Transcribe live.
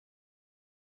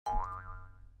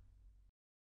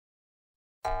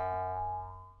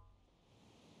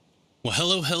Well,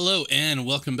 hello, and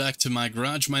welcome back to my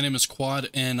garage. My name is Quad,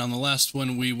 and on the last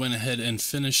one, we went ahead and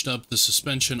finished up the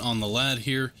suspension on the lad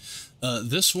here.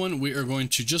 This one, we are going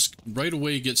to just right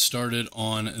away get started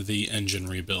on the engine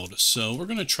rebuild. So we're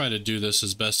going to try to do this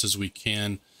as best as we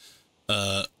can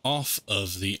off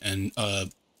of the end.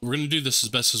 We're going to do this as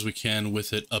best as we can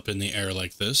with it up in the air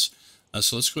like this.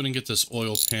 So let's go ahead and get this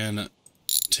oil pan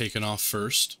taken off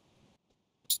first.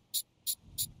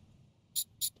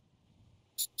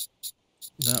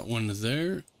 That one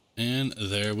there, and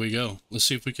there we go. Let's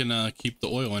see if we can keep the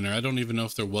oil in there. I don't even know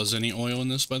if there was any oil in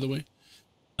this, by the way.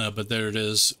 But there it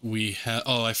is. We have...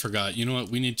 Oh, I forgot. You know what?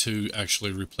 We need to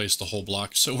actually replace the whole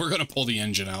block. So we're going to pull the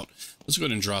engine out. Let's go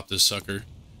ahead and drop this sucker.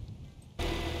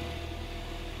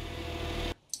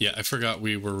 Yeah, I forgot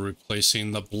we were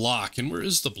replacing the block. And where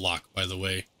is the block, by the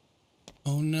way?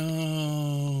 Oh,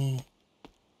 no.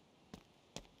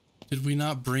 Did we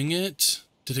not bring it?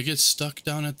 Did it get stuck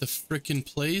down at the frickin'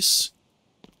 place?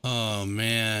 Oh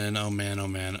man, oh man, oh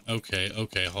man. Okay,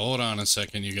 hold on a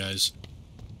second, you guys.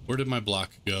 Where did my block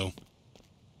go?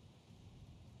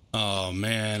 Oh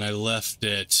man, I left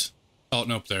it. Oh,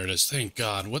 nope, there it is. Thank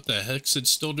God. What the heck's it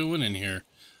still doing in here?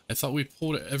 I thought we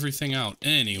pulled everything out.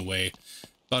 Anyway,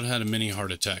 thought I had a mini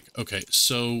heart attack. Okay,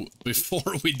 so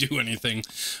before we do anything,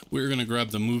 we're gonna grab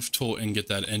the move tool and get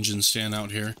that engine stand out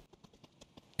here.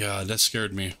 Yeah, that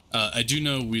scared me. I do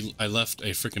know I left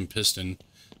a freaking piston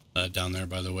down there,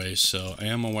 by the way, so I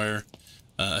am aware.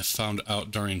 I found out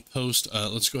during post.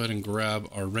 Let's go ahead and grab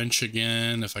our wrench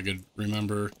again, if I could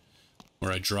remember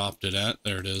where I dropped it at.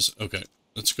 There it is. Okay,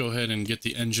 let's go ahead and get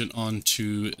the engine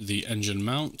onto the engine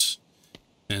mount.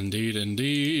 Indeed,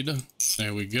 indeed.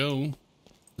 There we go.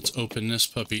 Let's open this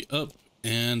puppy up,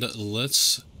 and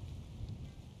let's...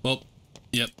 Well,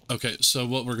 yep. Okay, so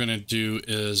what we're going to do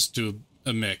is do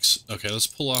a mix. Okay, let's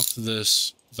pull off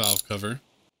this valve cover.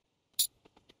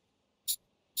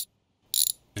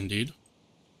 Indeed.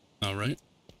 All right.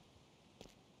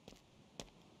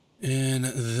 And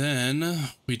then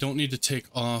we don't need to take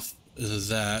off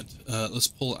that. Let's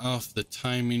pull off the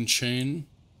timing chain.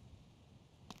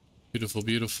 Beautiful,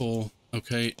 beautiful.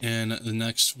 Okay, and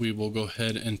next we will go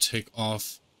ahead and take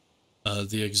off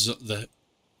the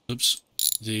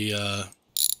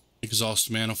exhaust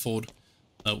manifold.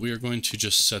 We are going to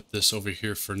just set this over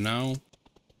here for now.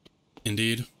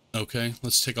 Indeed. Okay,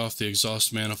 let's take off the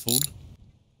exhaust manifold.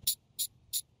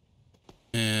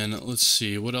 And let's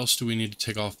see, what else do we need to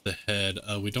take off the head?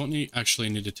 We don't actually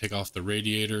need to take off the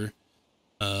radiator.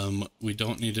 We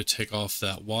don't need to take off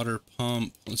that water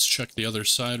pump. Let's check the other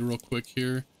side real quick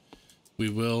here. We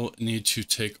will need to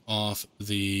take off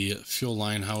the fuel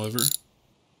line, however.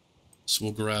 So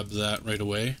we'll grab that right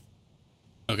away.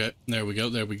 Okay, there we go,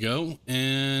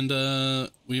 and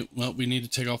we need to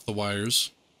take off the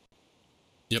wires.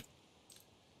 Yep.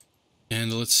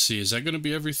 And let's see, is that going to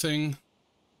be everything?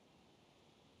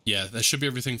 Yeah, that should be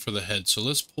everything for the head. So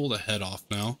let's pull the head off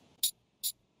now.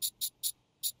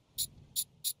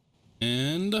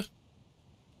 And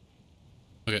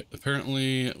okay,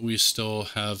 apparently we still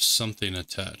have something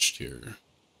attached here.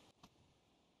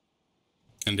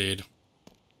 Indeed.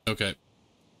 Okay.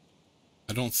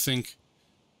 I don't think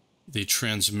the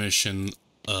transmission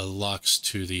locks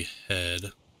to the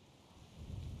head.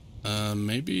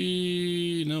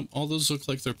 Maybe... Nope, all those look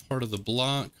like they're part of the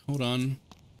block. Hold on.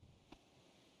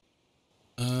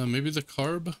 Maybe the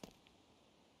carb?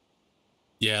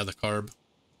 Yeah, the carb.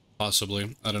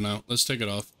 Possibly. I don't know. Let's take it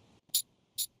off.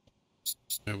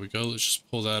 There we go. Let's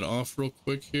just pull that off real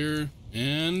quick here.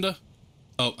 And...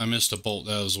 Oh, I missed a bolt.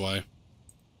 That was why.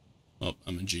 Oh,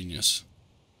 I'm a genius.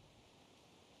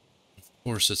 Of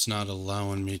course, it's not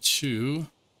allowing me to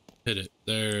hit it.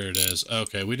 There it is.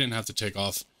 Okay, we didn't have to take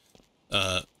off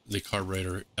the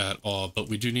carburetor at all, but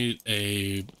we do need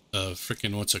a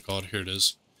freaking, what's it called? Here it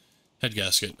is. Head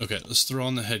gasket. Okay, let's throw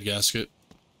on the head gasket.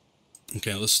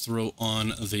 Okay, let's throw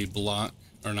on the block,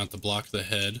 or not the block, the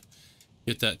head.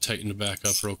 Get that tightened back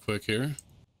up real quick here.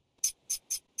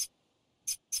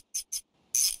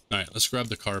 Alright, let's grab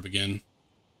the carb again.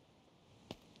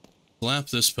 Slap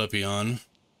this puppy on.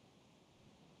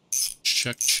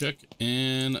 Check, check,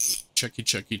 and checky,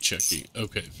 checky, checky.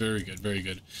 Okay, very good, very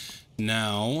good.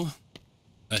 Now,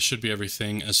 that should be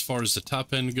everything. As far as the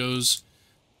top end goes,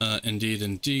 indeed,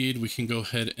 indeed, we can go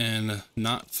ahead and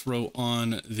not throw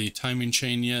on the timing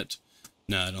chain yet.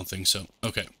 No, I don't think so.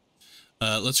 Okay,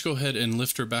 let's go ahead and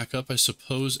lift her back up, I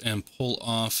suppose, and pull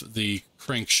off the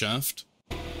crankshaft.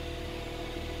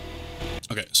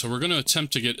 Okay, so we're going to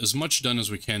attempt to get as much done as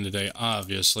we can today,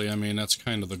 obviously. I mean, that's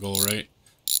kind of the goal, right?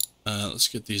 Let's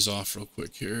get these off real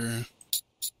quick here.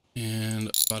 And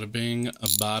bada bing,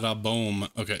 bada boom.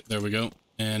 Okay, there we go.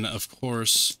 And of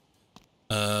course,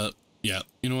 yeah,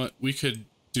 you know what? We could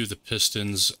do the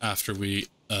pistons after we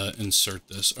insert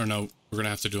this. Or no, we're gonna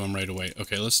have to do them right away.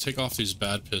 Okay, let's take off these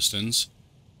bad pistons.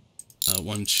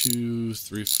 1, 2,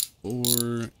 3,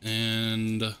 4,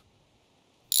 and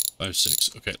 5,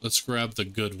 6. Okay, let's grab the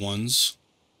good ones.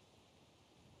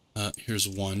 Here's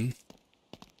one.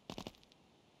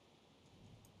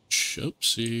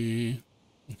 Oopsie.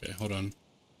 Okay, hold on.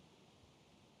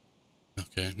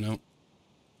 Okay, no.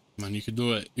 Come on, you can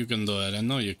do it. You can do it. I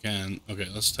know you can. Okay,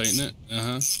 let's tighten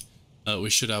it. We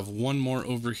should have one more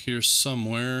over here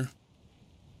somewhere.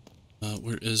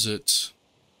 Where is it?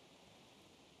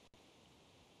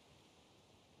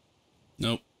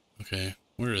 Nope. Okay,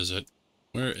 where is it?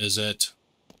 Where is it?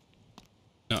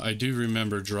 Now, I do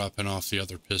remember dropping off the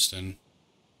other piston.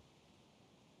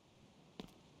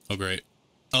 Oh, great.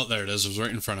 Oh, there it is. It was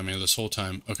right in front of me this whole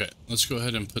time. Okay, let's go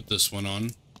ahead and put this one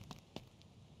on.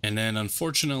 And then,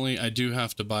 unfortunately, I do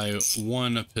have to buy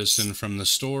one piston from the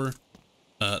store.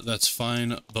 That's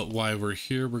fine, but while we're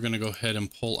here, we're going to go ahead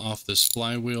and pull off this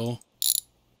flywheel.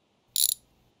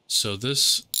 So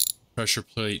this pressure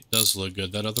plate does look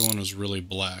good. That other one was really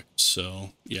black. So,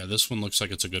 yeah, this one looks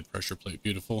like it's a good pressure plate.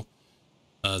 Beautiful.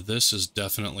 This is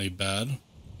definitely bad.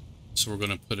 So we're going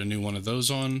to put a new one of those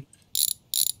on.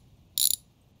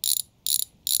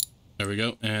 There we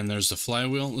go, and there's the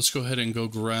flywheel. Let's go ahead and go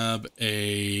grab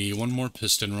one more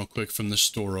piston real quick from the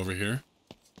store over here.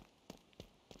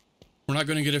 We're not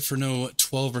going to get it for no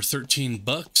 12 or 13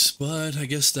 bucks, but I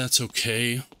guess that's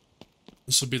okay.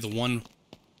 This will be the one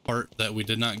part that we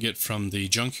did not get from the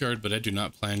junkyard, but I do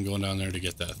not plan going down there to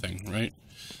get that thing, right?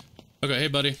 Okay, hey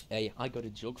buddy. Hey, I got a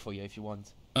jug for you if you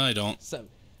want. I don't. So,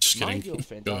 just my kidding.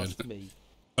 girlfriend Go ahead. asked me.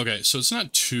 Okay, so it's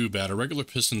not too bad. A regular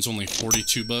piston's only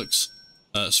 42 bucks.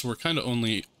 So we're kind of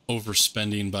only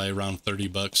overspending by around 30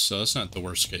 bucks, so that's not the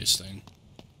worst case thing.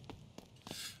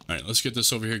 Alright, let's get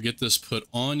this over here, get this put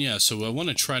on. Yeah, so I want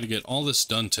to try to get all this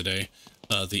done today.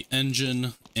 The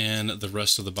engine and the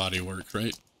rest of the body work,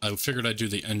 right? I figured I'd do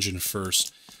the engine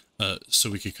first, so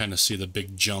we could kind of see the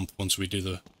big jump once we do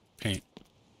the paint.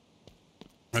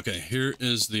 Okay, here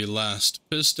is the last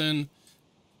piston.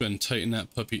 Go ahead and tighten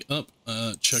that puppy up.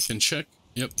 Check and check.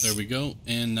 Yep, there we go.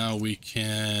 And now we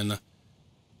can...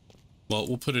 Well,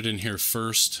 we'll put it in here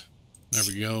first. There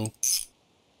we go.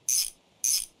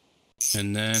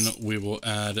 And then we will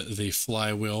add the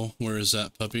flywheel. Where is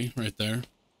that puppy? Right there.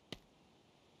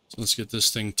 So let's get this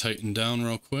thing tightened down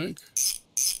real quick.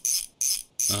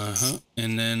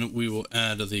 And then we will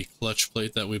add the clutch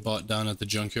plate that we bought down at the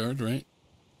junkyard, right?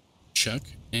 Check.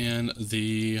 And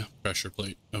the pressure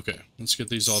plate. Okay, let's get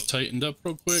these all tightened up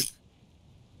real quick.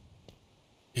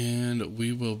 And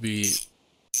we will be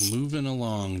moving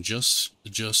along just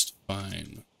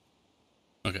fine.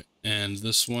 Okay, and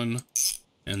this one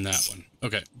and that one.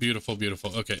 Okay, beautiful,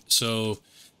 beautiful. Okay, so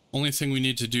only thing we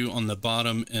need to do on the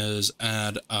bottom is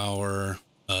add our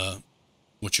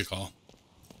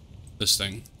this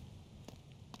thing.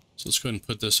 So let's go ahead and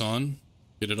put this on,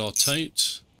 get it all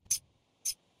tight.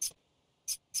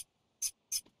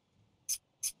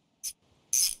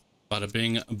 Bada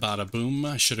bing, bada boom.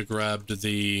 I should have grabbed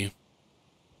the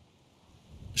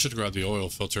oil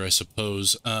filter, I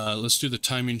suppose. Let's do the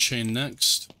timing chain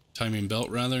next. Timing belt,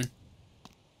 rather.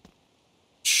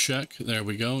 Check. There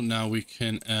we go. Now we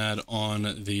can add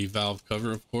on the valve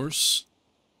cover, of course.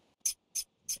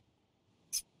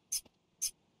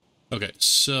 Okay,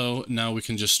 so now we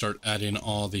can just start adding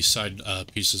all the side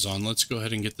pieces on. Let's go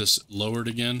ahead and get this lowered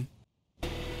again.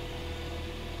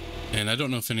 And I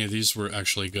don't know if any of these were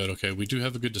actually good. Okay, we do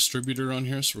have a good distributor on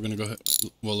here, so we're going to go ahead.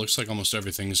 Well, it looks like almost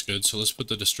everything's good. So let's put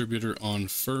the distributor on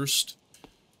first.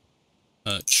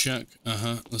 Check.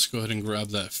 Let's go ahead and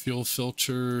grab that fuel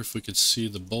filter. If we could see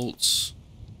the bolts.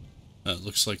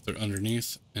 Looks like they're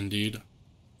underneath. Indeed.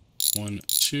 1,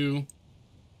 2.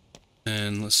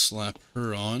 And let's slap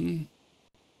her on.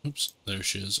 Oops, there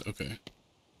she is. Okay.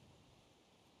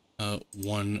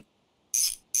 1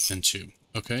 and 2.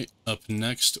 Okay, up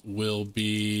next will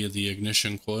be the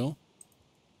ignition coil.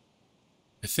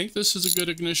 I think this is a good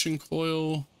ignition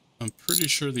coil. I'm pretty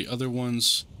sure the other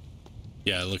ones...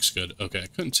 Yeah, it looks good. Okay, I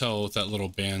couldn't tell with that little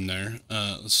band there.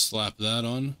 Let's slap that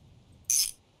on.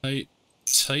 Tight,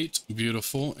 tight,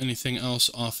 beautiful. Anything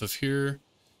else off of here?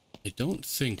 I don't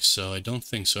think so. I don't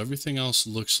think so. Everything else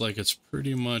looks like it's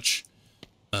pretty much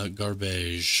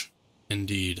garbage.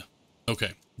 Indeed.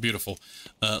 Okay. Beautiful.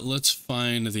 Let's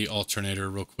find the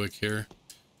alternator real quick here.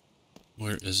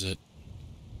 Where is it?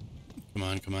 Come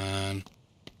on, come on.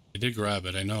 I did grab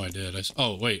it. I know I did.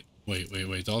 Oh, wait.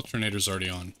 The alternator's already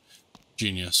on.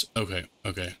 Genius. Okay,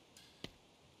 okay.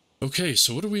 Okay,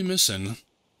 so what are we missing?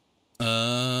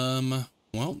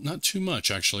 Well, not too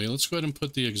much, actually. Let's go ahead and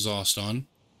put the exhaust on.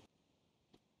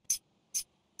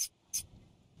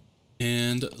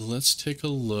 And let's take a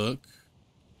look.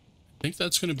 I think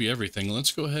that's going to be everything.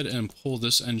 Let's go ahead and pull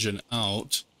this engine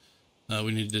out.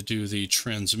 We need to do the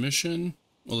transmission.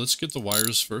 Well, let's get the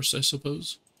wires first, I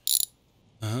suppose.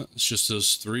 It's just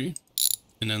those three.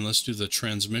 And then let's do the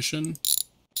transmission.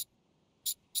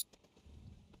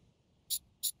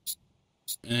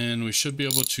 And we should be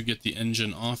able to get the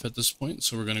engine off at this point.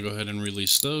 So we're going to go ahead and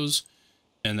release those.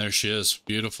 And there she is.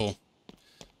 Beautiful.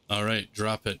 All right,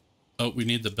 drop it. Oh, we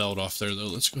need the belt off there, though.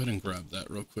 Let's go ahead and grab that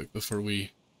real quick before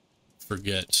we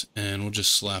forget. And we'll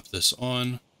just slap this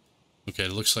on. Okay,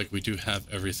 it looks like we do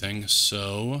have everything.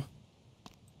 So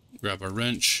grab our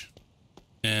wrench.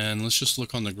 And let's just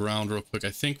look on the ground real quick.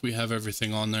 I think we have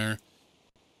everything on there.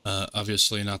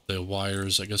 Obviously not the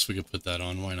wires. I guess we could put that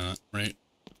on. Why not, right?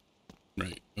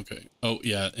 Right, okay. Oh,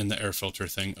 yeah, in the air filter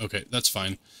thing. Okay, that's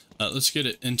fine. Let's get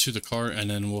it into the car, and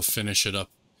then we'll finish it up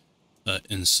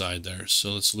inside there.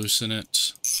 So let's loosen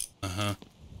it.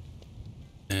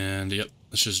 And, yep,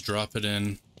 let's just drop it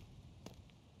in.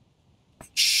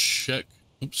 Check.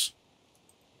 Oops.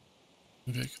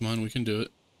 Okay, come on, we can do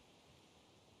it.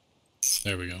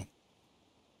 There we go.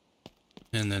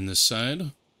 And then this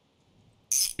side.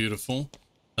 Beautiful.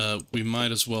 We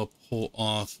might as well pull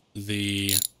off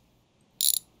the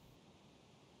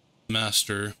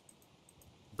master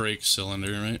brake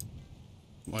cylinder, right?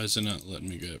 Why is it not letting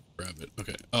me grab it?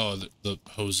 Okay. Oh, the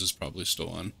hose is probably still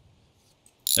on.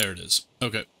 There it is.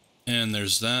 Okay. And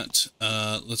there's that.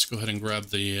 Let's go ahead and grab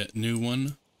the new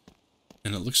one.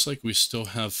 And it looks like we still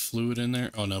have fluid in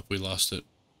there. Oh, nope, we lost it.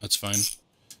 That's fine.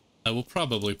 We'll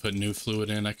probably put new fluid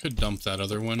in. I could dump that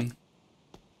other one.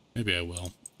 Maybe I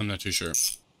will. I'm not too sure.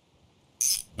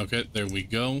 Okay, there we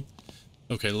go.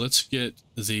 Okay, let's get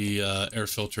the air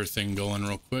filter thing going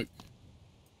real quick.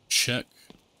 Check.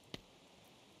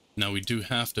 Now we do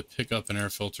have to pick up an air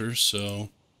filter, so...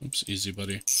 Oops, easy,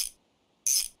 buddy.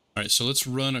 Alright, so let's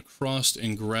run across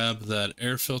and grab that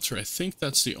air filter. I think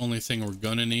that's the only thing we're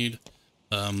gonna need.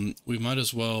 We might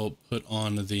as well put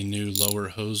on the new lower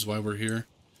hose while we're here.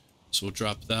 So we'll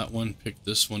drop that one, pick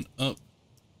this one up.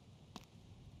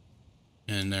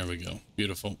 And there we go.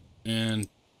 Beautiful. And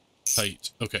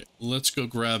tight. Okay, let's go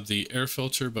grab the air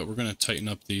filter, but we're going to tighten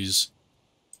up these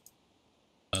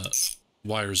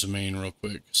wires of main real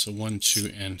quick. So 1,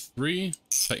 2, and 3.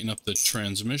 Tighten up the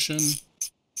transmission.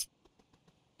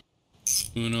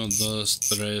 1, 2,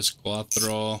 3,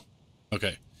 4.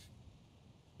 Okay.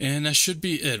 And that should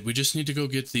be it. We just need to go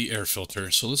get the air filter.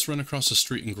 So let's run across the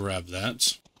street and grab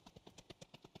that.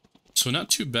 So not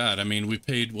too bad. I mean, we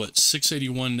paid, what,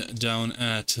 $681 down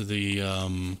at the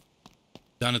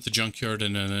junkyard,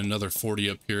 and then another 40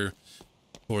 up here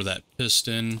for that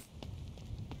piston.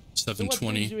 720. So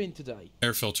what are you doing today?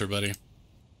 Air filter, buddy.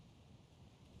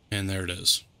 And there it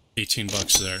is. 18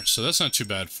 bucks there. So that's not too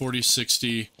bad. 40,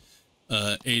 60,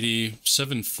 80,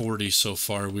 740 so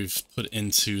far we've put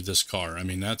into this car. I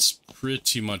mean, that's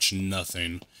pretty much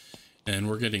nothing. And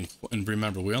we're getting, and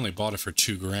remember, we only bought it for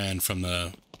 $2 grand from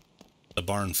the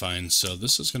barn find, so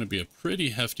this is going to be a pretty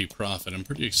hefty profit. I'm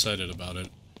pretty excited about it.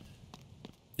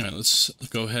 All right, let's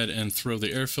go ahead and throw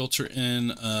the air filter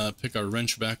in, pick our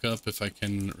wrench back up if I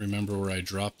can remember where I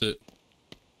dropped it.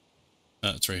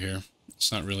 It's right here.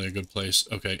 It's not really a good place.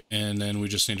 Okay, and then we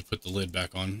just need to put the lid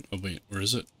back on. Oh wait, where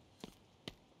is it?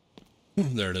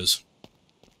 There it is.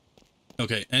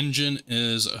 Okay, engine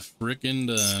is frickin'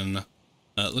 done.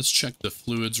 Let's check the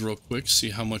fluids real quick,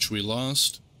 see how much we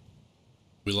lost.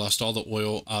 We lost all the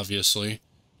oil, obviously.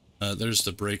 There's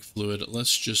the brake fluid.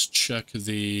 Let's just check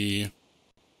the...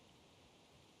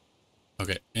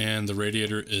 Okay, and the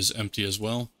radiator is empty as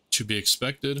well, to be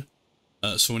expected.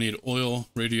 So we need oil,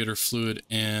 radiator fluid,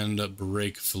 and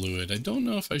brake fluid. I don't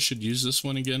know if I should use this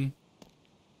one again.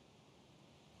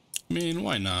 I mean,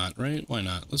 why not, right? Why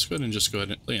not? Let's go ahead and just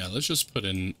yeah, let's just put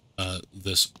in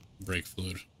this brake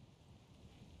fluid.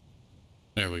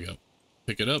 There we go.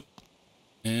 Pick it up.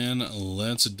 And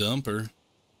let's dump her.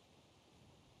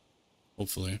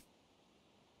 Hopefully.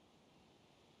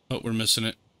 Oh, we're missing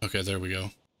it. Okay, there we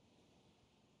go.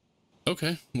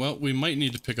 Okay, well, we might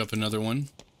need to pick up another one.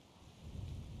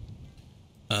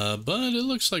 But it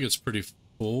looks like it's pretty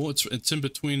full. It's in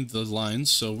between the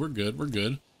lines, so we're good, we're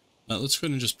good. Let's go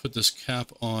ahead and just put this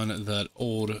cap on that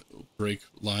old brake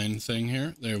line thing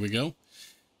here. There we go.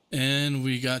 And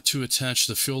we got to attach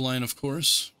the fuel line, of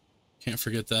course. Can't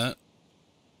forget that.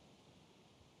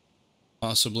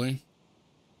 Possibly.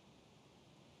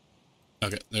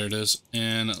 Okay, there it is.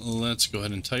 And let's go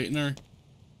ahead and tighten her.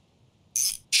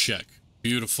 Check.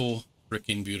 Beautiful.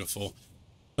 Freaking beautiful.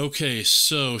 Okay,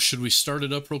 so should we start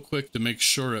it up real quick to make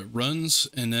sure it runs,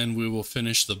 and then we will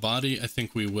finish the body? I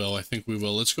think we will.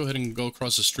 Let's go ahead and go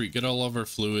across the street, get all of our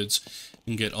fluids,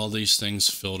 and get all these things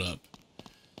filled up.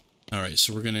 All right,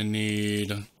 so we're going to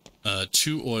need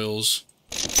 2 oils,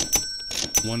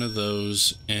 1 of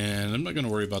those, and I'm not going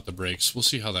to worry about the brakes. We'll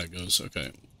see how that goes.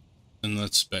 Okay, and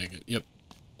let's bag it. Yep.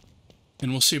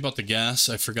 And we'll see about the gas.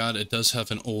 I forgot it does have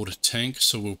an old tank,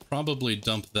 so we'll probably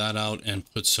dump that out and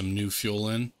put some new fuel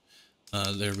in.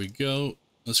 There we go.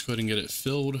 Let's go ahead and get it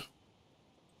filled.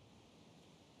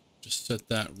 Just set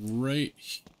that right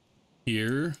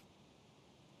here.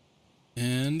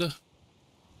 And,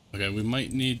 okay, we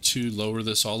might need to lower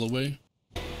this all the way.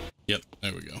 Yep,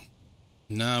 there we go.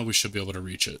 Now we should be able to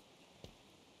reach it.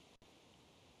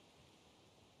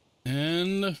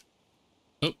 And...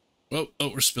 Oh,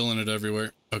 we're spilling it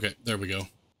everywhere. Okay, there we go.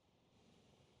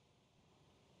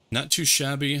 Not too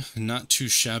shabby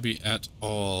at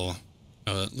all.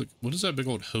 Look, what is that big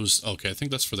old hose? Okay, I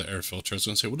think that's for the air filter. I was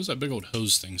gonna say, what is that big old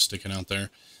hose thing sticking out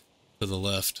there to the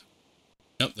left?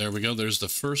 Yep, there we go. There's the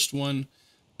first one.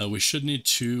 We should need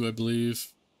 2, I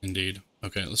believe. Indeed.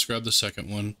 Okay, let's grab the second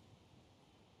one.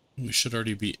 We should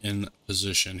already be in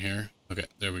position here. Okay,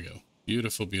 there we go.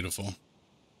 Beautiful, beautiful.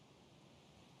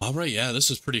 All right, yeah,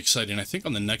 this is pretty exciting. I think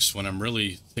on the next one, I'm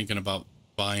really thinking about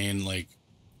buying, like,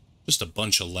 just a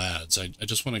bunch of lads. I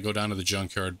just want to go down to the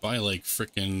junkyard, buy, like,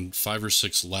 freaking 5 or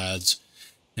 6 lads,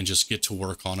 and just get to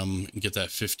work on them and get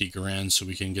that 50 grand so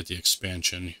we can get the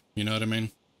expansion. You know what I mean?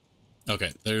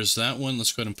 Okay, there's that one.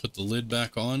 Let's go ahead and put the lid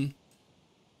back on.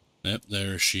 Yep,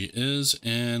 there she is.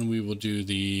 And we will do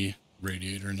the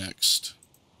radiator next.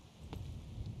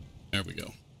 There we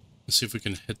go. Let's see if we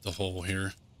can hit the hole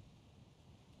here.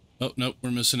 Oh, nope, we're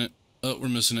missing it. Oh, we're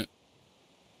missing it.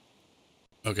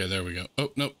 Okay, there we go.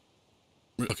 Oh, nope.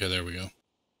 Okay, there we go.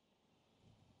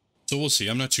 So we'll see.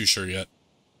 I'm not too sure yet.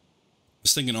 I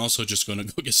was thinking also just going to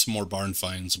go get some more barn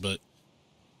finds, but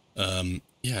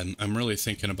yeah, I'm really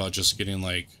thinking about just getting,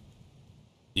 like,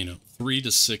 you know, 3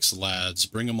 to 6 lads,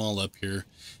 bring them all up here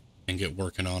and get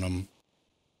working on them.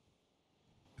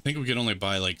 I think we could only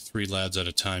buy like 3 lads at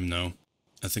a time though.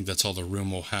 I think that's all the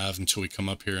room we'll have until we come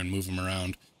up here and move them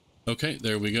around. Okay,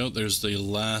 there we go. There's the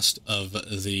last of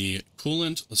the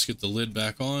coolant. Let's get the lid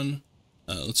back on.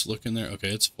 Let's look in there. Okay,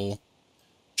 it's full.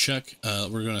 Check.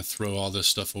 We're going to throw all this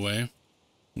stuff away.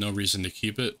 No reason to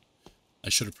keep it. I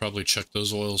should have probably checked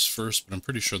those oils first, but I'm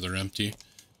pretty sure they're empty.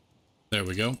 There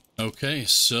we go. Okay,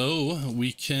 so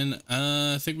we can,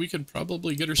 I think we could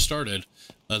probably get her started.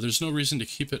 There's no reason to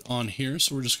keep it on here,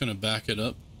 so we're just going to back it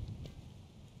up.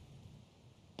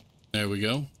 There we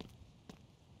go.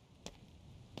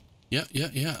 Yeah,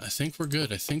 I think we're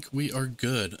good. I think we are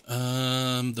good.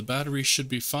 The battery should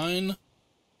be fine.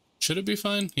 Should it be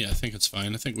fine? Yeah, I think it's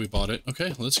fine. I think we bought it.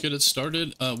 Okay, let's get it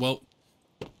started. Well,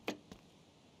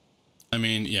 I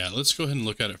mean, yeah, let's go ahead and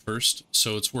look at it first.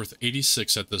 So it's worth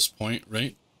 86 at this point,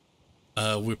 right?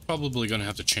 We're probably going to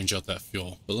have to change out that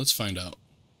fuel, but let's find out.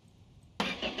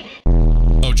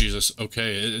 Oh, Jesus.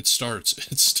 Okay, it starts.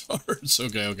 It starts.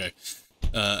 Okay.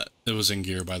 It was in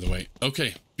gear, by the way.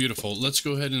 Okay, beautiful. Let's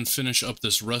go ahead and finish up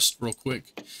this rust real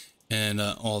quick and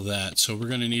all that. So we're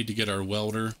going to need to get our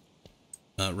welder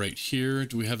right here.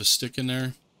 Do we have a stick in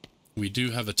there? We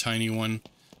do have a tiny one,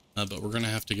 but we're going to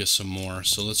have to get some more.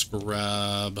 So let's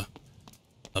grab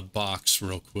a box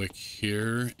real quick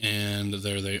here, and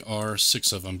there they are,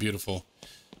 6 of them. Beautiful.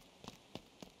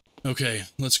 Okay,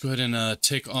 let's go ahead and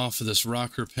take off this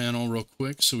rocker panel real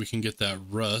quick so we can get that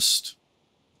rust.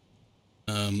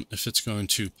 If it's going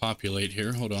to populate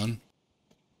here, hold on.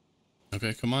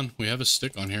 Okay, come on, we have a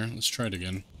stick on here. Let's try it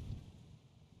again.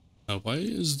 Why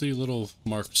is the little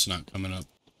marks not coming up?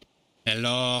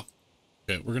 Hello.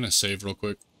 Okay, we're gonna save real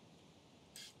quick.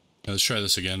 Let's try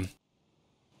this again.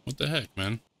 What the heck,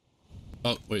 man?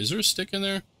 Oh, wait, is there a stick in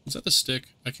there? Is that the stick?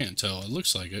 I can't tell. It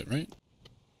looks like it, right?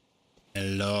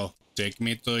 Hello. Take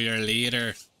me to your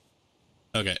leader.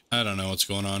 Okay, I don't know what's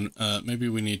going on. Maybe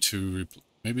we need to...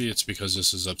 Maybe it's because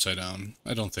this is upside down.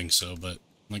 I don't think so, but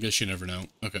I guess you never know.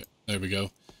 Okay, there we go.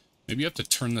 Maybe you have to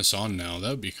turn this on now. That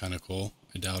would be kind of cool.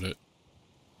 I doubt it.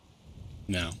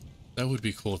 No. That would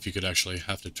be cool if you could actually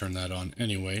have to turn that on.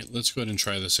 Anyway, let's go ahead and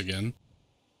try this again.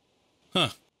 Huh.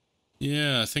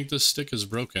 Yeah, I think this stick is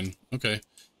broken. Okay.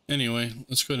 Anyway,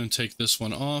 let's go ahead and take this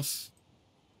one off.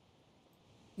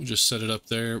 We'll just set it up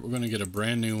there. We're going to get a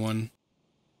brand new one.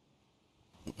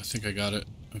 Oh, I think I got it.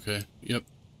 Okay. Yep.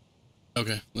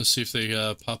 Okay. Let's see if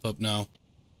they pop up now.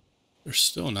 They're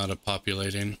still not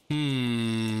populating.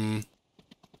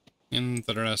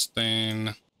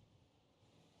 Interesting.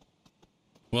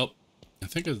 Well, I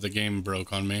think the game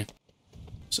broke on me.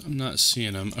 So I'm not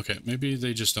seeing them. Okay, maybe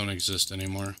they just don't exist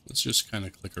anymore. Let's just kind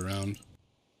of click around.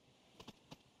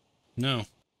 No.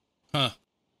 Huh.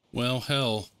 Well,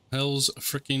 hell. Hell's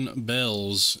freaking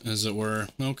bells, as it were.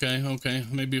 Okay, okay.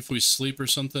 Maybe if we sleep or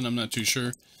something, I'm not too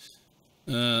sure.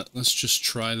 Let's just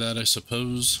try that, I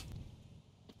suppose.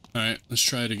 Alright, let's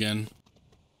try it again.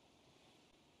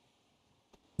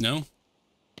 No?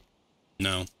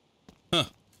 No. Huh.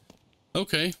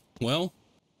 Okay, well.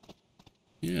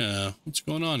 Yeah, what's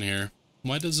going on here?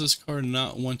 Why does this car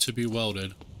not want to be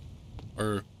welded?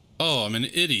 Or, oh, I'm an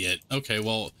idiot. Okay,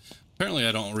 well, apparently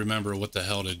I don't remember what the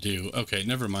hell to do. Okay,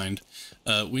 never mind.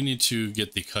 We need to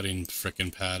get the cutting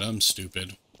frickin' pad. I'm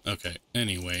stupid. Okay,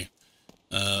 anyway.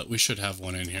 We should have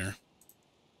one in here.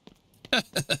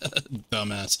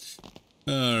 Dumbass.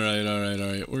 Alright, alright,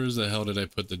 alright. Where's the hell did I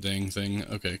put the dang thing?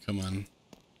 Okay, come on.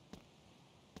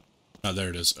 Oh, there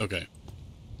it is. Okay.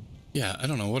 Yeah, I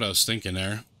don't know what I was thinking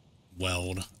there.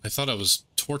 Weld. I thought I was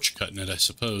torch cutting it, I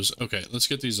suppose. Okay, let's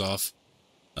get these off.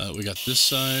 We got this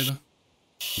side.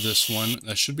 This one.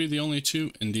 That should be the only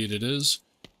two. Indeed it is.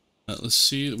 Let's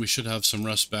see. We should have some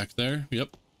rust back there.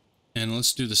 Yep. And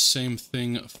let's do the same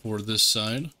thing for this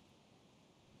side.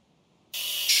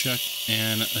 Check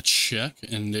and a check.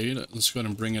 Indeed. Let's go ahead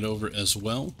and bring it over as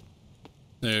well.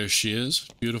 There she is.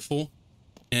 Beautiful.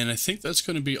 And I think that's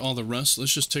going to be all the rust.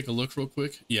 Let's just take a look real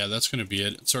quick. Yeah, that's going to be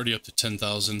it. It's already up to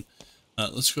 10,000.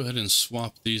 Let's go ahead and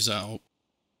swap these out.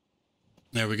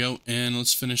 There we go. And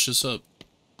let's finish this up.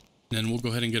 And we'll go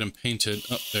ahead and get them painted.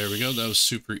 Oh, there we go. That was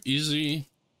super easy.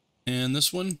 And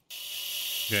this one?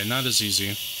 Okay, not as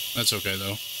easy. That's okay,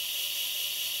 though.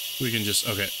 We can just...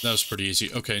 Okay, that was pretty easy.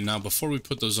 Okay, now before we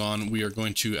put those on, we are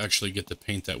going to actually get the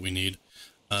paint that we need.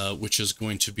 Which is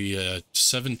going to be a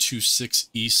 726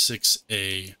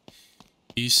 E6A.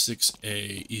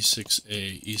 E6A,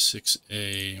 E6A,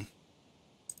 E6A,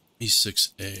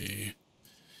 E6A,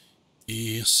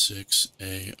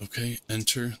 E6A. Okay,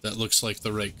 enter. That looks like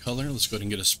the right color. Let's go ahead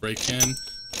and get a spray can.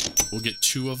 We'll get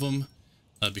 2 of them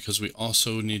because we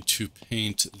also need to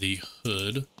paint the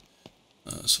hood.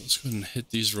 So let's go ahead and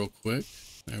hit these real quick.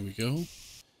 There we go.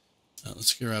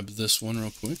 Let's grab this one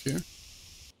real quick here.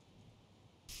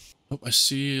 Oh, I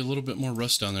see a little bit more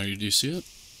rust down there. Do you see it?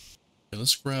 Okay,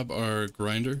 let's grab our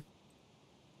grinder.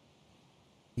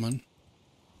 Come on.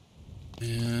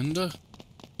 And,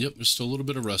 yep, there's still a little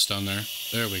bit of rust down there.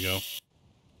 There we go.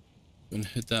 Gonna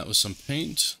hit that with some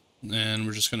paint. And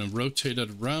we're just gonna rotate it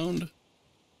around.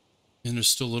 And there's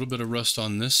still a little bit of rust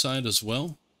on this side as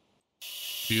well.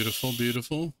 Beautiful,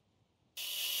 beautiful.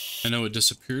 I know it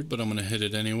disappeared, but I'm gonna hit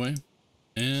it anyway.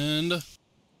 And...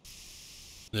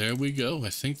 there we go. I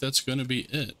think that's going to be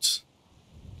it.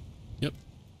 Yep.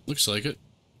 Looks like it.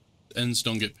 Ends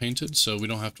don't get painted, so we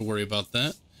don't have to worry about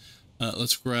that.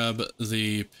 Let's grab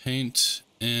the paint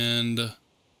and...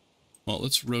 well,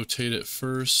 let's rotate it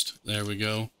first. There we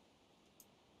go.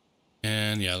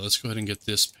 And yeah, let's go ahead and get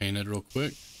this painted real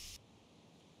quick.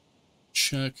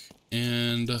 Check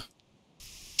and...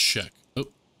 check. Oh,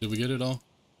 did we get it all?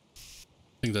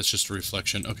 I think that's just a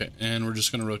reflection. Okay, and we're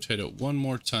just going to rotate it one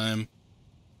more time.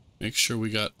 Make sure we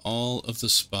got all of the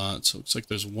spots. Looks like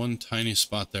there's one tiny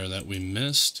spot there that we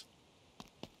missed.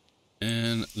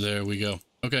 And there we go.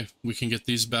 Okay, we can get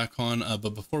these back on.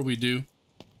 But before we do,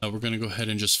 we're going to go ahead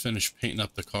and just finish painting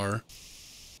up the car.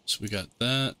 So we got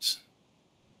that.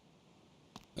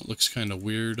 That looks kind of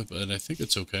weird, but I think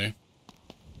it's okay.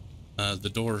 The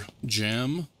door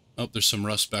jamb. Oh, there's some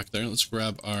rust back there. Let's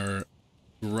grab our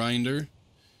grinder.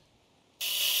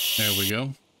 There we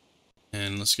go.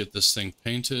 And let's get this thing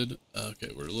painted.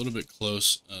 Okay, we're a little bit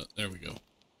close. There we go.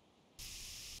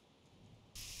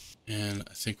 And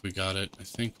I think we got it. I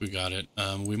think we got it.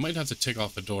 We might have to take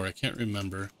off a door. I can't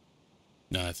remember.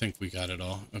 No, I think we got it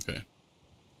all. Okay.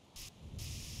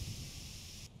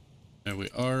 There we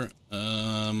are.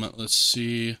 Let's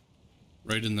see.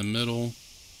 Right in the middle.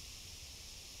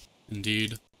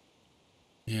 Indeed.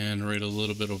 And right a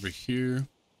little bit over here.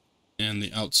 And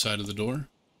the outside of the door.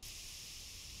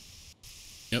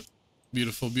 Yep.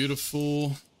 Beautiful,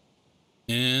 beautiful.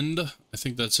 And I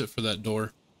think that's it for that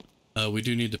door. We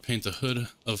do need to paint the hood,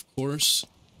 of course.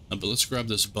 But let's grab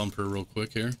this bumper real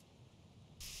quick here.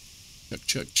 Check,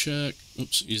 check, check.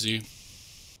 Oops, easy.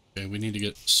 Okay, we need to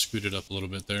get scooted up a little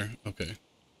bit there. Okay.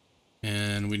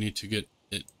 And we need to get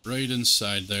it right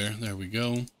inside there. There we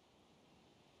go.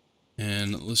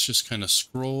 And let's just kind of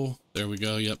scroll. There we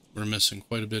go. Yep, we're missing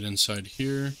quite a bit inside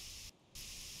here.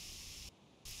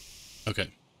 Okay.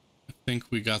 I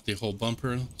think we got the whole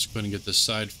bumper. Let's go ahead and get this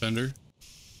side fender.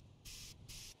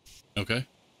 Okay.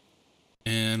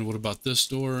 And what about this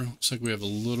door? Looks like we have a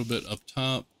little bit up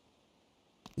top,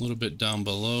 a little bit down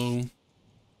below,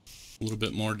 a little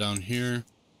bit more down here.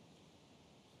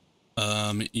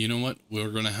 You know what? We're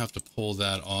going to have to pull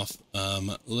that off.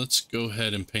 Let's go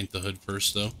ahead and paint the hood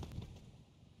first, though.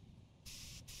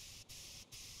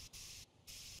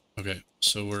 Okay,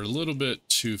 so we're a little bit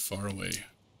too far away.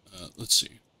 Let's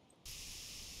see.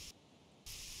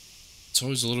 It's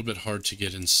always a little bit hard to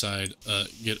get inside,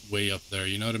 get way up there,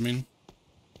 you know what I mean?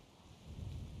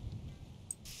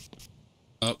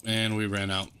 Oh, and we ran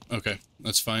out. Okay,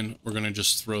 that's fine. We're going to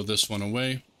just throw this one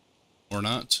away, or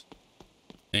not,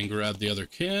 and grab the other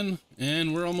can,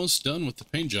 and we're almost done with the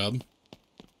paint job.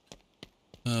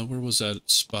 Where was that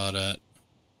spot at?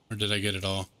 Or did I get it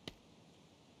all?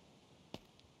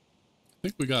 I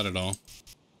think we got it all.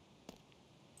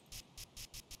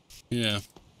 Yeah,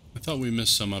 I thought we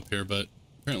missed some up here, but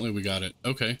apparently we got it.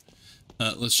 Okay,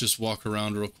 let's just walk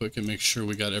around real quick and make sure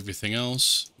we got everything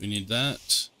else. We need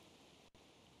that.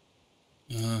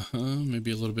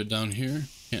 Maybe a little bit down here.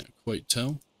 Can't quite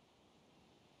tell.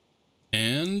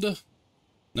 And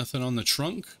nothing on the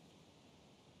trunk.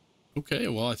 Okay,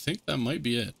 well, I think that might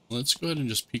be it. Let's go ahead and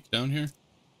just peek down here.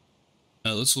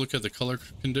 Let's look at the color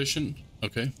condition.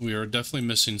 Okay, we are definitely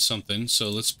missing something, so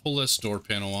let's pull this door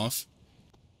panel off.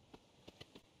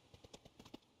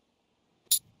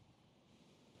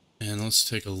 And let's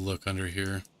take a look under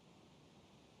here.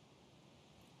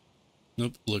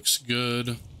 Nope, looks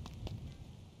good.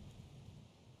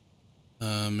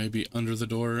 Maybe under the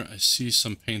door. I see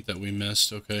some paint that we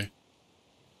missed. Okay.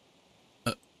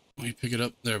 Let me pick it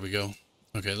up. There we go.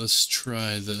 Okay, let's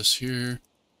try this here.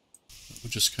 We'll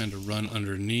just kind of run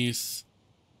underneath.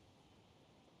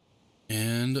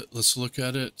 And let's look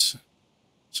at it.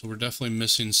 So we're definitely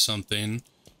missing something.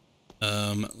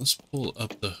 Let's pull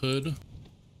up the hood.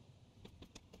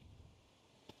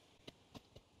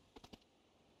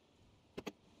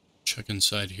 Check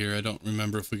inside here. I don't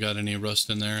remember if we got any rust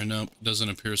in there. Nope, it doesn't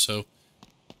appear so.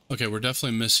 Okay, we're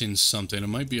definitely missing something. It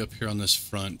might be up here on this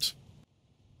front.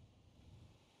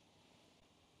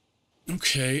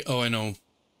 Okay, oh, I know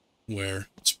where.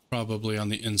 It's probably on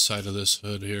the inside of this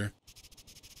hood here.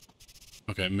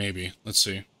 Okay, maybe. Let's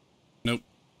see. Nope.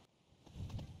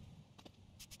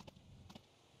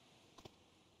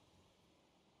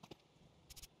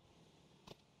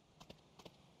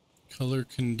 Color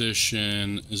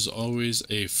condition is always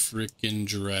a freaking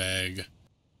drag.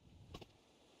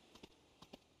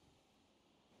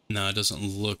 No, it doesn't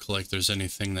look like there's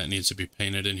anything that needs to be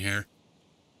painted in here.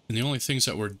 And the only things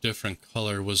that were different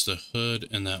color was the hood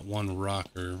and that one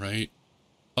rocker, right?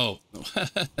 Oh,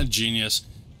 genius.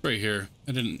 Right here.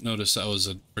 I didn't notice that was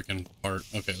a freaking part.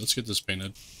 Okay, let's get this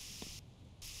painted.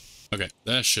 Okay,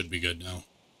 that should be good now.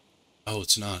 Oh,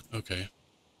 it's not. Okay.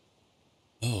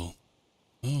 Oh.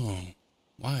 Oh.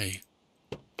 Why?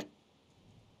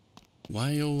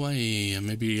 Why, oh, why?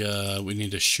 Maybe we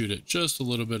need to shoot it just a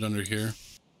little bit under here.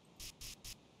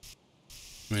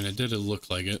 I mean, it did look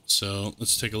like it, so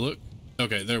let's take a look.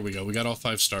 Okay, there we go. We got all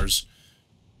 5 stars.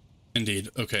 Indeed.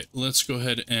 Okay, let's go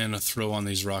ahead and throw on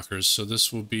these rockers. So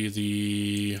this will be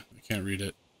the... I can't read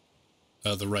it.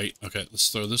 The right. Okay, let's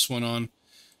throw this one on.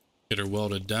 Get her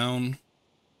welded down.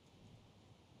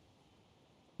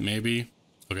 Maybe.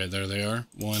 Okay, there they are.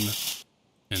 1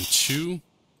 and 2.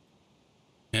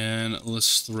 And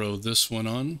let's throw this one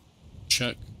on.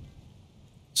 Check.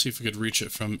 See if we could reach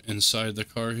it from inside the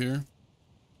car here.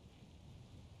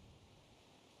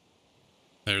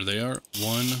 There they are.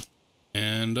 1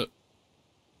 and...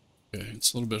 Okay,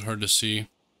 it's a little bit hard to see.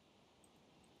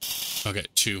 Okay,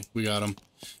 2. We got them.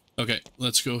 Okay,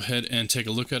 let's go ahead and take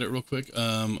a look at it real quick.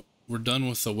 We're done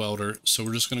with the welder, so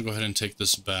we're just going to go ahead and take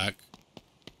this back.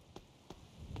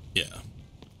 Yeah.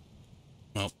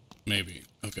 Well, maybe.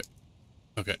 Okay.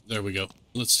 Okay, there we go.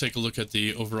 Let's take a look at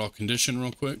the overall condition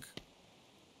real quick.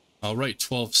 All right,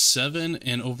 12.7,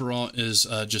 and overall is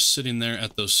just sitting there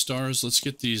at those stars. Let's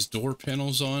get these door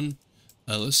panels on.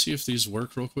 Let's see if these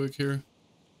work real quick here.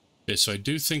 Okay, so I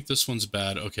do think this one's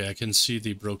bad. Okay, I can see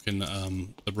the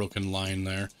broken line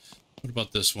there. What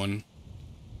about this one?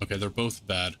 Okay, they're both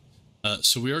bad.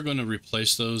 So we are going to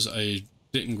replace those. I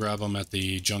didn't grab them at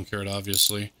the junkyard,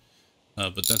 obviously,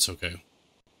 but that's okay.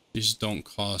 These don't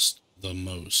cost the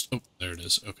most. Oh, there it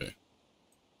is. Okay.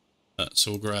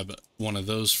 So we'll grab one of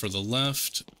those for the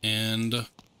left and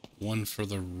one for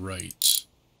the right.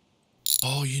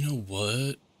 Oh, you know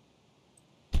what?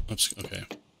 Oops. Okay.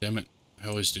 Damn it. I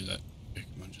always do that. Okay,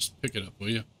 come on, just pick it up, will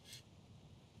you?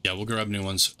 Yeah, we'll grab new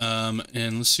ones.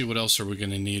 And let's see what else are we going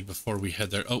to need before we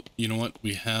head there. Oh, you know what?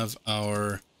 We have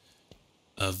our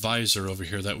visor over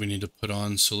here that we need to put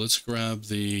on. So let's grab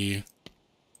the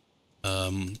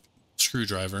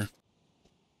screwdriver.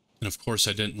 And of course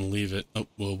I didn't leave it. Oh,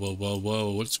 whoa, whoa, whoa,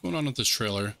 whoa. What's going on with this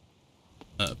trailer?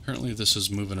 Apparently this is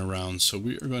moving around. So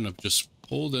we are going to just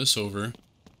pull this over.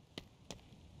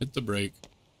 Hit the brake.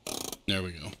 There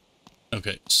we go.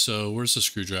 Okay, so where's the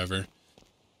screwdriver?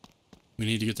 We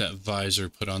need to get that visor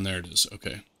put on. There it is.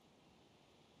 Okay.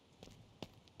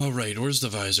 All right, where's the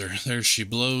visor? There she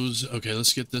blows. Okay,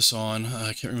 let's get this on.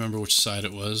 I can't remember which side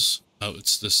it was. Oh,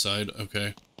 it's this side.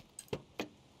 Okay.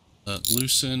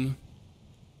 Loosen.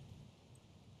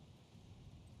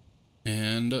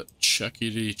 And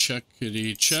checkity,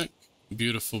 checkity, check.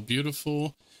 Beautiful,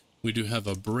 beautiful. We do have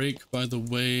a brake, by the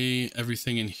way.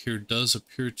 Everything in here does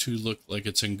appear to look like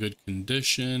it's in good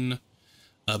condition.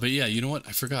 But yeah, you know what?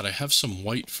 I forgot. I have some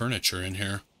white furniture in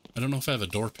here. I don't know if I have a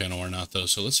door panel or not, though,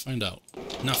 so let's find out.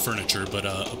 Not furniture, but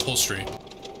upholstery.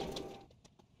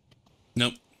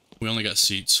 Nope. We only got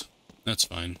seats. That's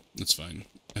fine. That's fine.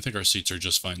 I think our seats are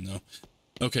just fine, though.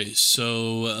 Okay,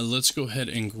 so let's go ahead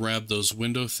and grab those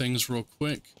window things real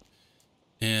quick.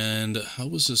 And how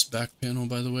was this back panel,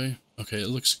 by the way? Okay, it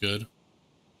looks good.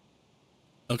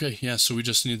 Okay, yeah, so we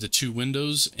just need the 2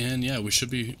 windows, and yeah, we should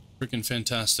be freaking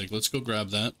fantastic. Let's go grab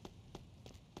that.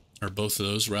 Or both of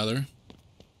those, rather.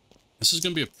 This is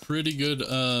going to be a pretty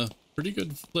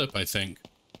good flip, I think.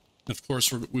 Of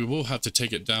course, we will have to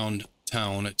take it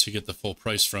downtown to get the full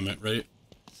price from it, right?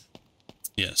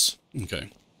 Yes, okay.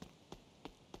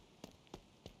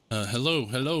 Hello,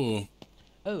 hello.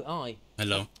 Oh, hi.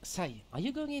 Hello. Say, are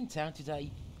you going in town today?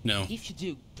 No. If you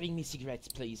do, bring me cigarettes,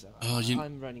 please.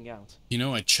 I'm running out. You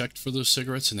know, I checked for those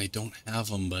cigarettes and they don't have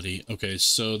them, buddy. Okay,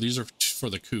 so these are for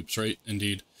the coupes, right?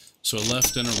 Indeed. So a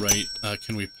left and a right.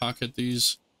 Can we pocket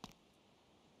these?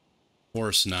 Of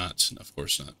course not. Of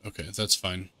course not. Okay, that's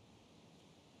fine.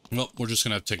 Well, we're just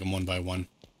going to have to take them one by one.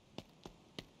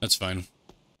 That's fine.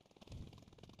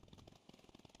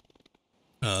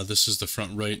 This is the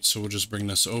front right, so we'll just bring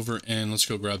this over and let's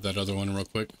go grab that other one real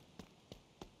quick.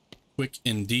 Quick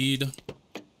indeed.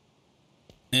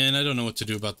 And I don't know what to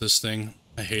do about this thing.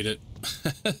 I hate it.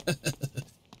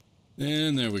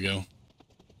 And there we go.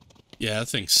 Yeah, that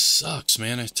thing sucks,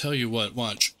 man. I tell you what,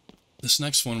 watch. This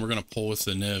next one we're going to pull with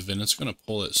the NIV, and it's going to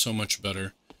pull it so much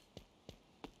better.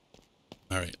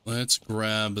 Alright, let's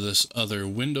grab this other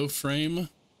window frame.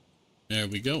 There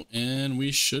we go, and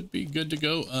we should be good to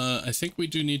go. I think we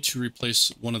do need to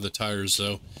replace one of the tires,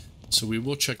 though. So we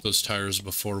will check those tires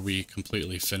before we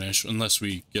completely finish, unless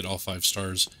we get all 5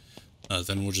 stars.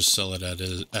 Then we'll just sell it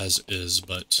as is,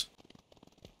 but...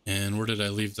 And where did I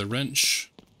leave the wrench?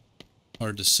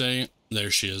 Hard to say.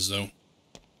 There she is, though.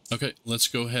 Okay, let's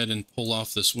go ahead and pull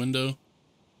off this window.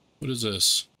 What is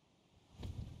this?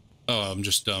 Oh, I'm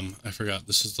just dumb. I forgot.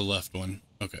 This is the left one.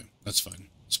 Okay, that's fine.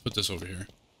 Let's put this over here.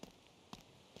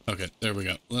 Okay, there we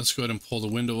go. Let's go ahead and pull the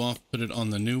window off, put it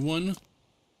on the new one.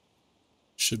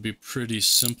 Should be pretty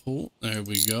simple. There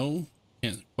we go.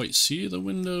 Can't quite see the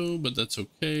window, but that's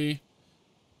okay.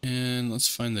 And let's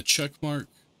find the check mark.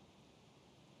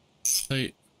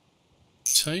 Tight.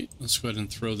 Tight. Let's go ahead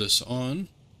and throw this on.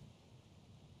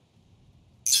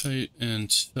 Tight and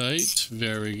tight.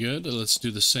 Very good. Let's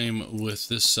do the same with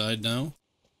this side now.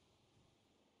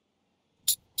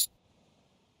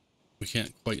 We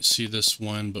can't quite see this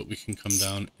one, but we can come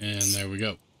down and there we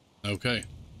go. Okay.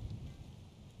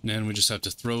 And then we just have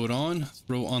to throw it on.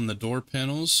 Throw on the door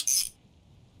panels.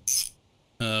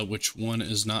 Which one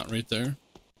is not right there?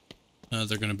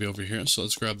 They're going to be over here. So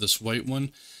let's grab this white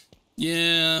one.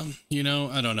 Yeah, you know,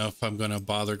 I don't know if I'm going to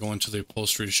bother going to the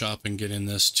upholstery shop and getting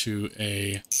this to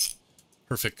a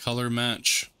perfect color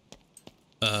match.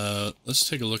 Let's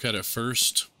take a look at it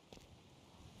first.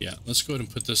 Yeah, let's go ahead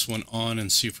and put this one on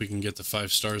and see if we can get the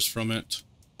 5 stars from it.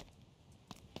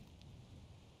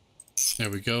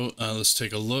 There we go. Let's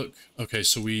take a look. Okay,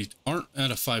 so we aren't at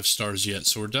a 5 stars yet,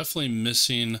 so we're definitely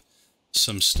missing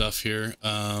some stuff here.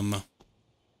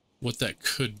 What that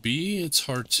could be, it's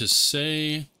hard to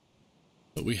say.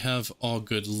 But we have all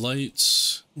good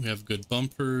lights. We have good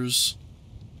bumpers.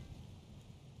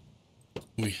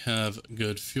 We have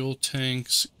good fuel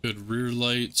tanks, good rear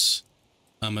lights.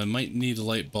 I might need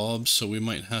light bulbs, so we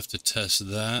might have to test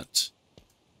that.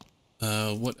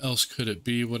 What else could it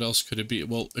be? What else could it be?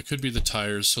 Well, it could be the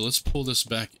tires. So let's pull this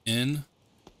back in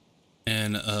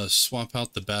and swap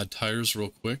out the bad tires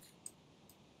real quick.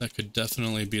 That could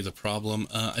definitely be the problem.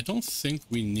 I don't think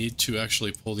we need to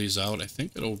actually pull these out. I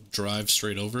think it'll drive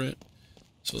straight over it.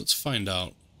 So let's find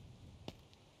out.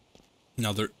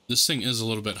 Now, this thing is a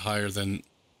little bit higher than...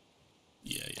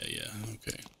 Yeah.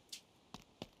 Okay.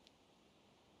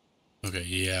 Okay,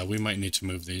 yeah, we might need to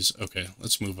move these. Okay,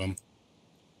 let's move them.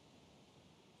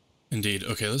 Indeed.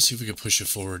 Okay, let's see if we can push it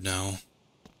forward now.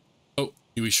 Oh,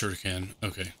 we sure can.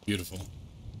 Okay, beautiful.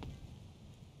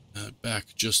 Back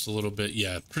just a little bit.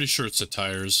 Yeah, pretty sure it's the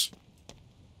tires.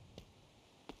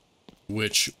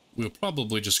 Which we'll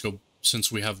probably just go,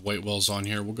 since we have white walls on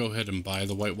here, we'll go ahead and buy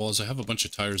the white walls. I have a bunch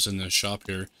of tires in the shop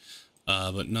here,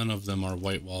 but none of them are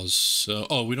white walls. So,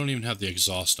 oh, we don't even have the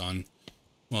exhaust on.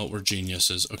 Well, we're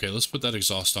geniuses. Okay, let's put that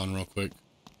exhaust on real quick.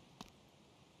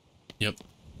 Yep.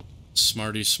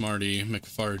 Smarty, smarty,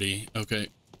 McFarty. Okay.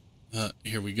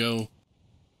 Here we go.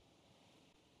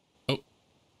 Oh,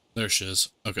 there she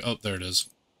is. Okay, oh, there it is.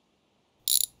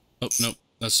 Oh, nope,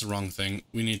 that's the wrong thing.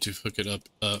 We need to hook it up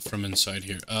from inside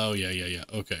here. Oh, yeah.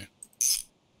 Okay.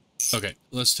 Okay,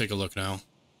 let's take a look now.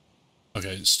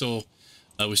 Okay, still,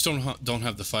 we still don't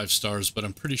have the 5 stars, but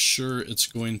I'm pretty sure it's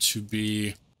going to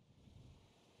be...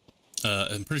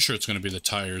 I'm pretty sure it's going to be the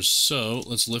tires. So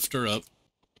let's lift her up.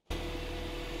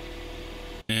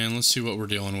 And let's see what we're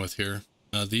dealing with here.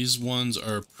 These ones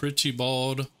are pretty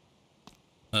bald.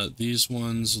 These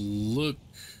ones look...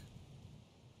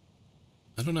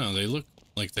 I don't know, they look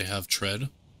like they have tread.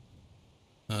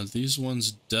 These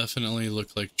ones definitely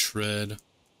look like tread.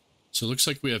 So it looks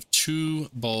like we have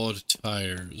 2 bald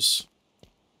tires.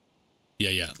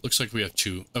 Yeah, looks like we have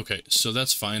 2. Okay, so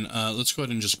that's fine. Let's go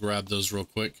ahead and just grab those real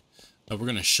quick. We're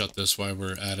going to shut this while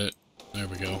we're at it. There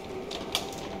we go.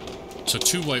 So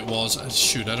 2 white walls.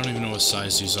 Shoot, I don't even know what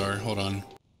size these are. Hold on.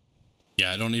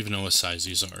 Yeah, I don't even know what size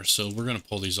these are. So we're going to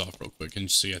pull these off real quick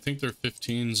and see. I think they're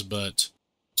 15s, but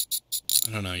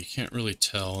I don't know. You can't really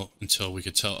tell until we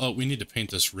could tell. Oh, we need to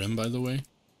paint this rim, by the way.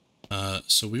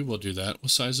 So we will do that.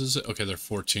 What size is it? Okay, they're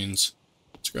 14s.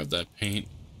 Let's grab that paint.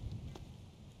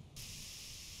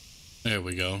 There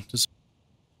we go.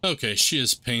 Okay, she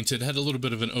is painted. Had a little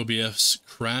bit of an OBS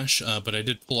crash, but I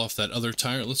did pull off that other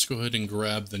tire. Let's go ahead and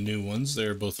grab the new ones.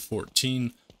 They're both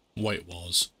 14 white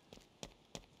walls.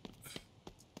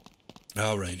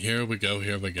 All right, here we go.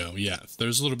 Yeah, if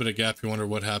there's a little bit of gap, you wonder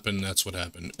what happened, that's what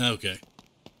happened. Okay.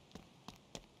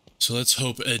 So let's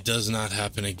hope it does not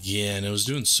happen again. It was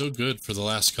doing so good for the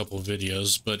last couple of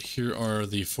videos, but here are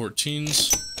the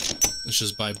 14s. Let's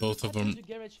just buy both of them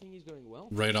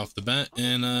right off the bat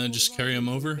and just carry them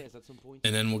over,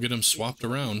 and then we'll get them swapped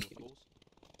around.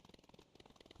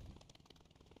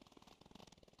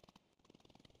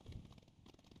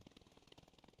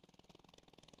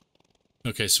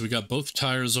 Okay, so we got both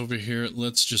tires over here.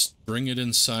 Let's just bring it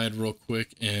inside real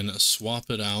quick and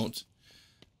swap it out.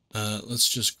 Let's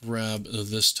just grab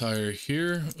this tire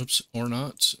here. Oops, or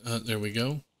not. There we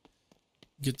go.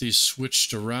 Get these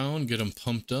switched around, get them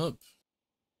pumped up.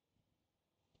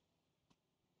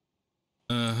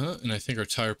 And I think our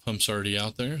tire pump's already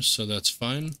out there, so that's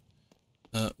fine.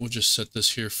 We'll just set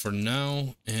this here for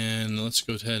now, and let's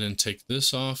go ahead and take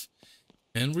this off.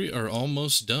 And we are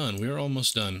almost done. We are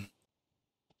almost done.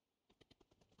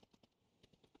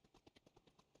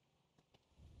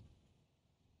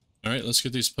 All right, let's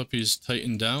get these puppies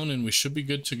tightened down, and we should be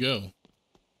good to go.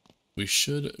 We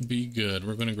should be good.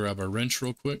 We're going to grab our wrench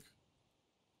real quick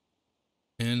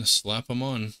and slap them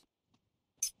on.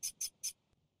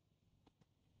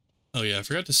 Oh yeah, I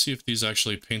forgot to see if these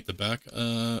actually paint the back.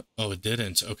 Oh, it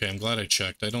didn't. Okay, I'm glad I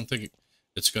checked. I don't think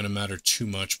it's going to matter too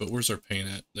much, but where's our paint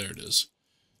at? There it is.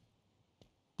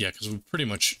 Yeah, because we pretty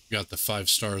much got the 5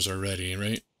 stars already,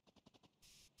 right?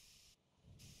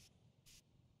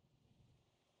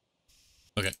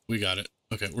 Okay, we got it.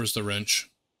 Okay, where's the wrench?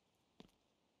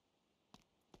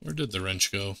 Where did the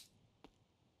wrench go?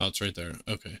 Oh, it's right there.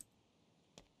 Okay.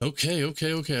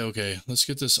 Okay. Let's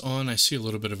get this on. I see a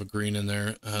little bit of a green in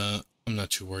there. I'm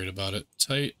not too worried about it.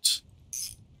 Tight.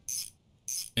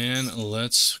 And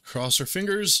let's cross our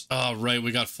fingers. All right,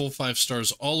 we got full 5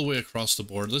 stars all the way across the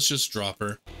board. Let's just drop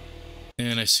her.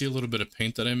 And I see a little bit of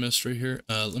paint that I missed right here.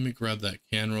 Let me grab that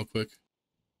can real quick.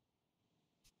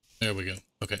 There we go.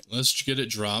 Okay, let's get it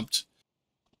dropped.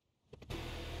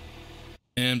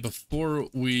 And before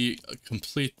we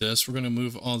complete this, we're going to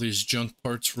move all these junk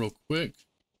parts real quick.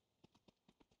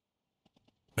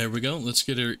 There we go. Let's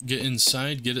get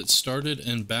inside, get it started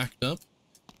and backed up.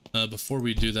 Before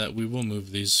we do that, we will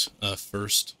move these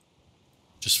first,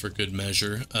 just for good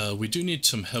measure. We do need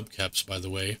some hubcaps, by the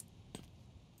way.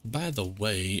 By the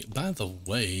way,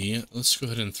 let's go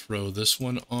ahead and throw this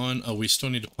one on. Oh, we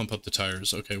still need to pump up the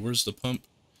tires. Okay, where's the pump?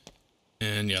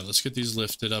 And yeah, let's get these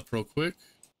lifted up real quick.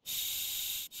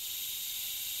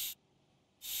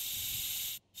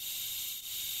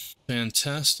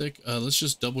 Fantastic. Let's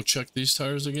just double check these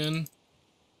tires again.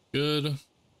 Good.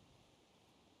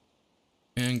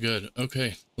 And good.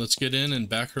 Okay, let's get in and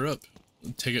back her up.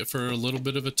 take it for a little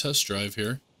bit of a test drive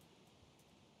here.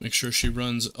 Make sure she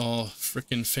runs all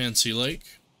frickin' fancy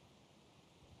like.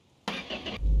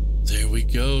 There we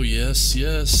go. Yes,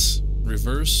 yes.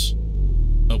 Reverse.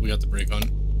 Oh, we got the brake on.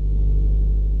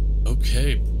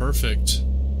 Okay, perfect.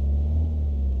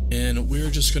 And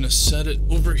we're just gonna set it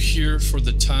over here for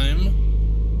the time.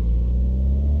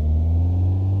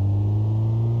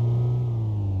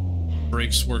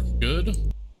 Brakes work good.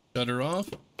 Shut her off.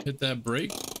 Hit that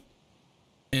brake.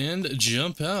 And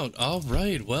jump out. All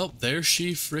right. Well, there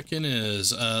she frickin'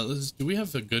 is. Do we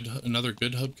have another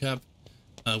good hubcap?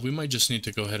 We might just need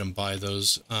to go ahead and buy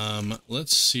those.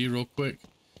 Let's see real quick.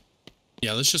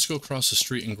 Yeah, let's just go across the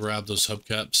street and grab those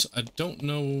hubcaps. I don't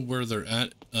know where they're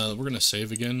at. We're going to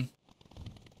save again.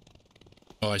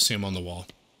 Oh, I see them on the wall.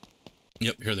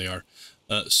 Yep, here they are.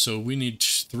 So we need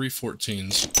 3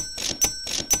 14s.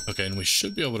 Okay, and we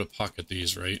should be able to pocket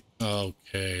these, right?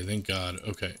 Okay, thank God.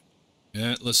 Okay.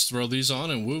 Yeah, let's throw these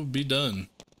on and we'll be done.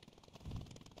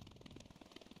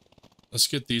 Let's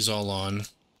get these all on.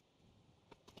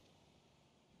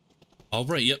 All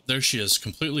right, yep, there she is,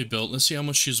 completely built. Let's see how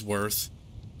much she's worth.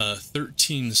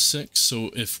 13.6.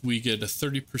 So if we get a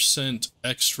 30%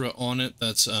 extra on it,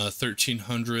 that's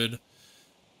 1,300.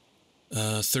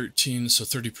 13, so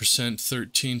 30%,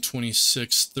 13,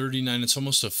 26, 39. It's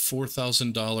almost a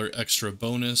 $4,000 extra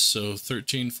bonus. So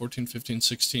 13, 14, 15,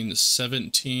 16,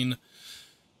 17.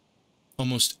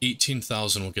 Almost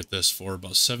 18,000 we'll get this for,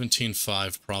 about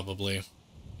 17.5 probably.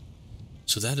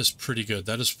 So that is pretty good.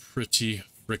 That is pretty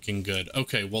freaking good.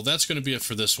 Okay, well that's going to be it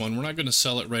for this one. We're not going to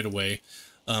sell it right away.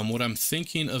 What I'm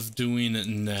thinking of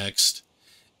doing next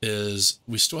is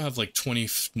we still have like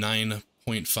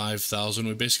 29.5 thousand.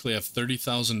 We basically have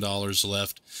 $30,000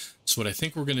 left. So what I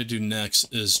think we're going to do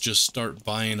next is just start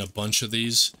buying a bunch of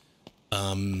these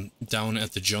down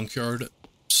at the junkyard,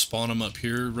 spawn them up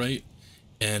here, right?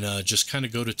 And just kind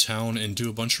of go to town and do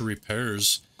a bunch of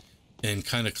repairs and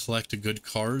kind of collect good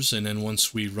cars. And then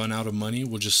once we run out of money,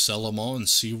 we'll just sell them all and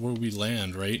see where we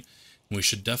land, right? And we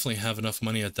should definitely have enough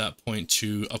money at that point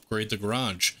to upgrade the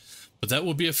garage. But that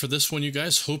will be it for this one, you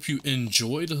guys. Hope you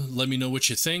enjoyed. Let me know what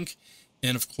you think.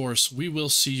 And of course, we will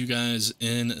see you guys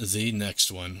in the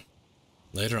next one.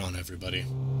 Later on, everybody.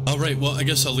 Alright, well, I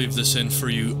guess I'll leave this in for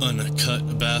you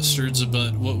uncut bastards,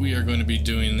 but what we are going to be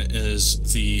doing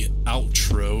is the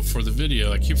outro for the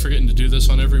video. I keep forgetting to do this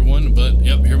on every one, but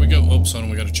yep, here we go. Oops, hold on,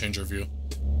 we gotta change our view.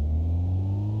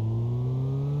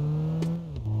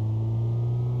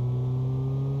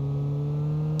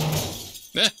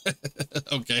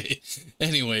 Okay,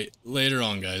 anyway, later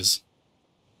on, guys.